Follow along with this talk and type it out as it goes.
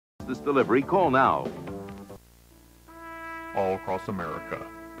fastest delivery, call now. All across America,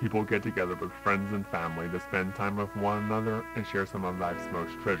 people get together with friends and family to spend time with one another and share some of life's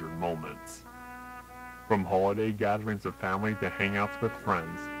most treasured moments. From holiday gatherings of family to hangouts with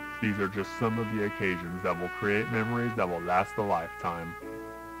friends, these are just some of the occasions that will create memories that will last a lifetime.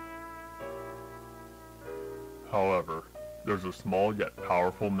 However, there's a small yet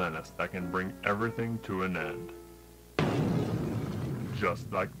powerful menace that can bring everything to an end.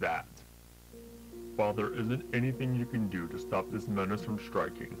 Just like that. While there isn't anything you can do to stop this menace from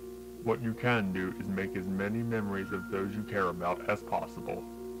striking, what you can do is make as many memories of those you care about as possible,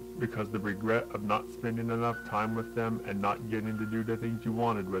 because the regret of not spending enough time with them and not getting to do the things you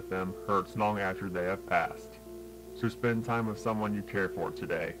wanted with them hurts long after they have passed. So spend time with someone you care for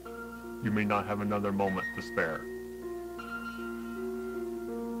today. You may not have another moment to spare.